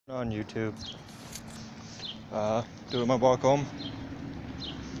On YouTube. Doing my walk home.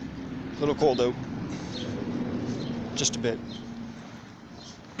 A little cold out. Just a bit.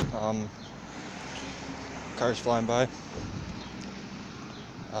 Cars flying by.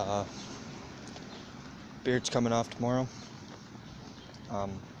 Beard's coming off tomorrow.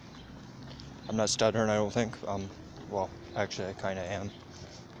 I'm not stuttering, I don't think. Well, actually I kinda am,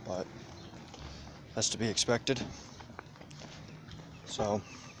 but that's to be expected. So,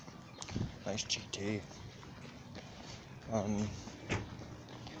 nice GT.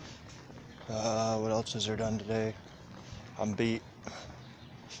 What else is there done today? I'm beat.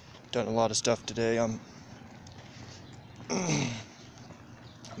 Done a lot of stuff today. I'm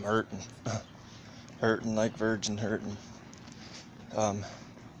hurting. Hurting like virgin hurting.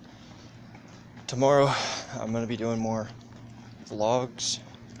 Tomorrow I'm gonna be doing more vlogs.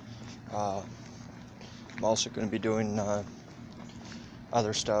 I'm also gonna be doing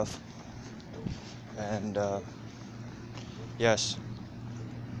other stuff. And yes,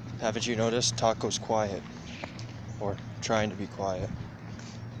 haven't you noticed? Taco's quiet, or trying to be quiet.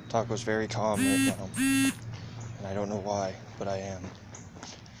 Taco's very calm right now, and I don't know why, but I am.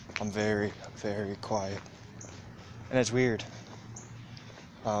 I'm very, very quiet, and it's weird.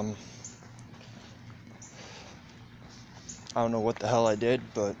 I don't know what the hell I did,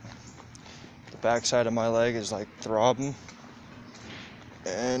 but the backside of my leg is like throbbing,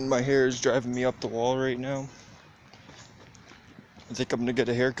 and my hair is driving me up the wall right now. I think I'm gonna get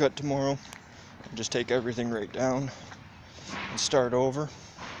a haircut tomorrow and just take everything right down and start over,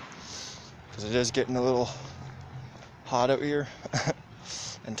 because it is getting a little hot out here.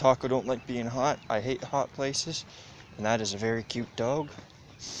 And Taco don't like being hot. I hate hot places, and that is a very cute dog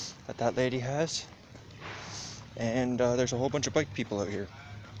that lady has. And there's a whole bunch of bike people out here,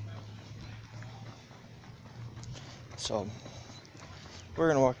 so we're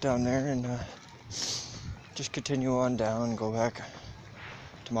gonna walk down there and just continue on down and go back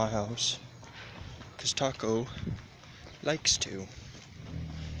to my house, because Taco likes to.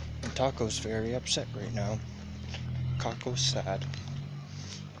 And Taco's very upset right now. Taco's sad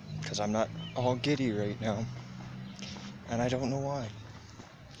because I'm not all giddy right now, and I don't know why.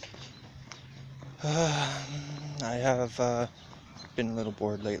 I have been a little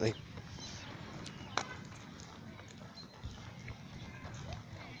bored lately.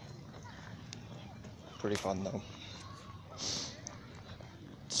 Pretty fun though.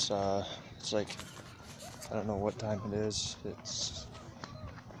 It's like, I don't know what time it is. It's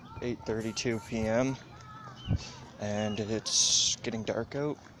 8:32 p.m. and it's getting dark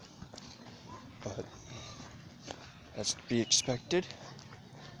out, but that's to be expected.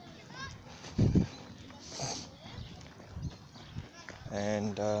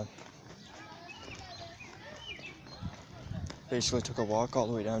 And basically took a walk all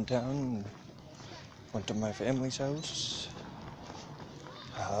the way downtown and went to my family's house.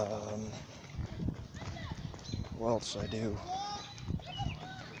 What else did I do?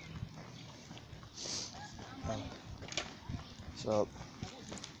 So,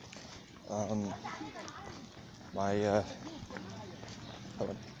 my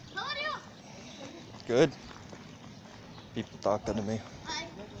good. People talking to me.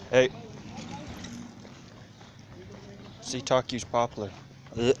 Hey. See, Taco's popular.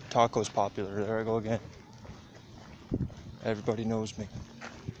 Taco's popular. There I go again. Everybody knows me.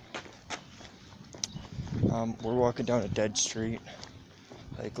 We're walking down a dead street.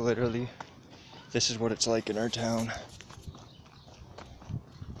 Like, literally, this is what it's like in our town.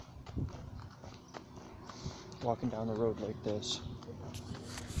 Walking down the road like this.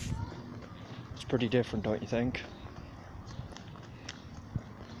 It's pretty different, don't you think?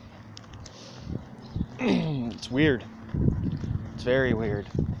 It's weird. It's very weird.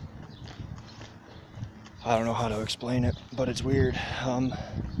 I don't know how to explain it, but it's weird.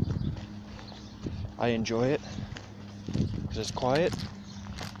 I enjoy it because it's quiet.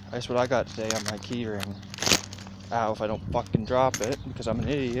 That's what I got today on my key ring. Ow, if I don't fucking drop it, because I'm an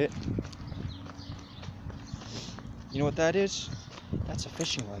idiot. You know what that is? That's a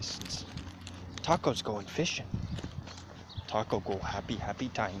fishing license. Taco's going fishing. Taco go happy, happy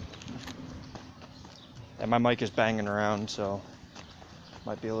time. And my mic is banging around, so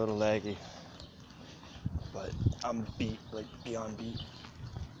might be a little laggy. But I'm beat, like beyond beat.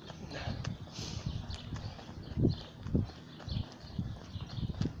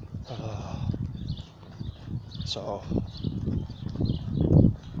 So,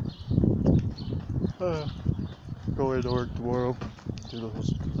 going to work tomorrow. Do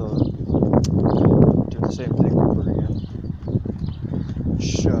the same thing over again.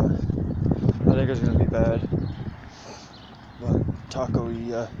 Which, I think it's gonna be bad. But taco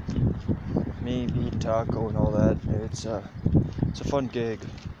me eat taco and all that. It's a fun gig,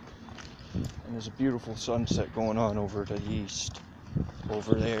 and there's a beautiful sunset going on over to the east,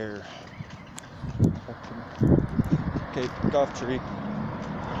 over there. Okay, golf tree.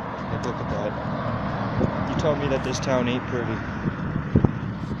 Like, look at that. You told me that this town ain't pretty.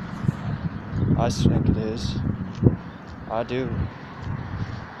 I think it is. I do.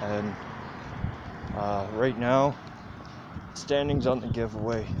 And right now, standings on the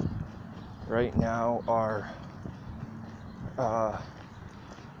giveaway right now are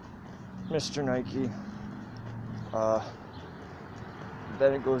Mr. Nike,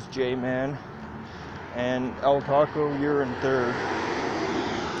 then it goes J-Man, and El Taco, you're in third.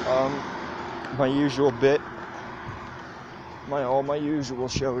 My usual bit, all my usual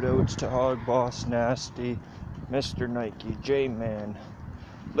shout outs to Hog Boss Nasty, Mr. Nike, J-Man,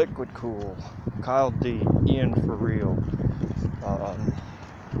 Liquid Cool, Kyle D, Ian For Real, a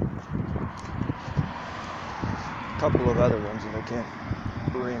couple of other ones that I can't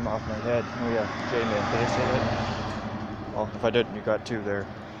bring off my head. Oh yeah, J-Man, did I say that? Well, if I didn't, you got two there.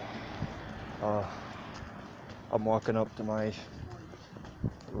 I'm walking up to my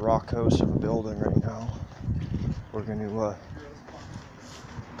rock house of a building right now. We're gonna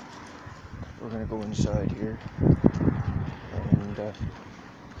go inside here and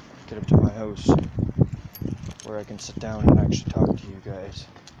get up to my house where I can sit down and actually talk to you guys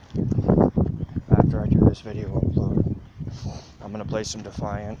after I do this video upload. I'm gonna play some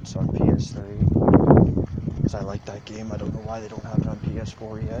Defiance on PS3 because I like that game. I don't know why they don't have it on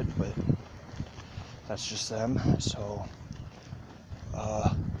PS4 yet, but that's just them. So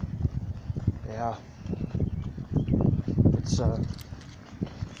yeah,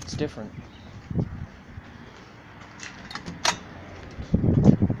 it's different.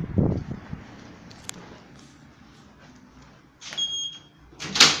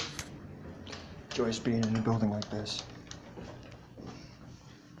 Joyce being in a building like this.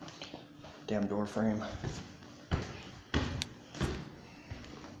 Damn door frame.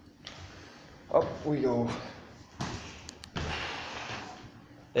 Up we go.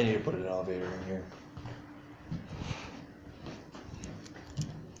 They need to put an elevator in here.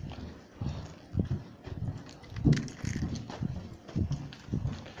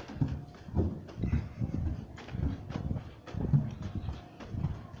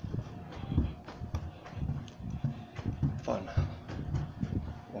 Fun.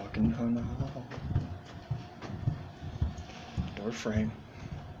 Walking down the hall. Door frame.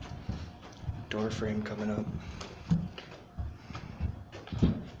 Door frame coming up.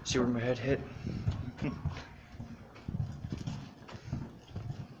 See where my head hit?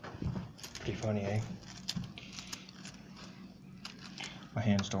 Pretty funny, eh? My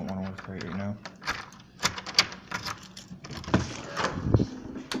hands don't want to work right now.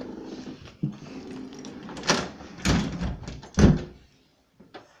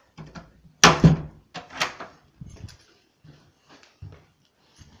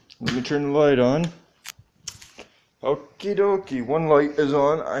 Let me turn the light on. Okie dokie, one light is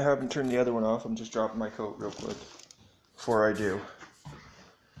on. I haven't turned the other one off. I'm just dropping my coat real quick before I do.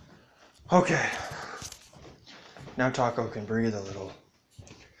 Okay. Now Taco can breathe a little.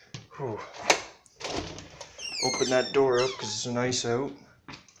 Whew. Open that door up because it's nice out.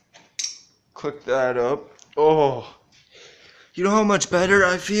 Click that up. Oh. You know how much better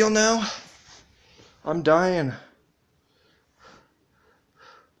I feel now? I'm dying.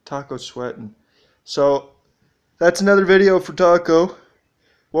 Taco's sweating. So, that's another video for Taco.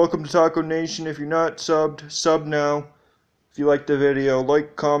 Welcome to Taco Nation. If you're not subbed, sub now. If you liked the video,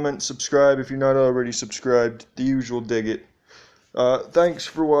 like, comment, subscribe if you're not already subscribed. The usual dig it. Thanks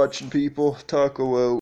for watching, people. Taco out.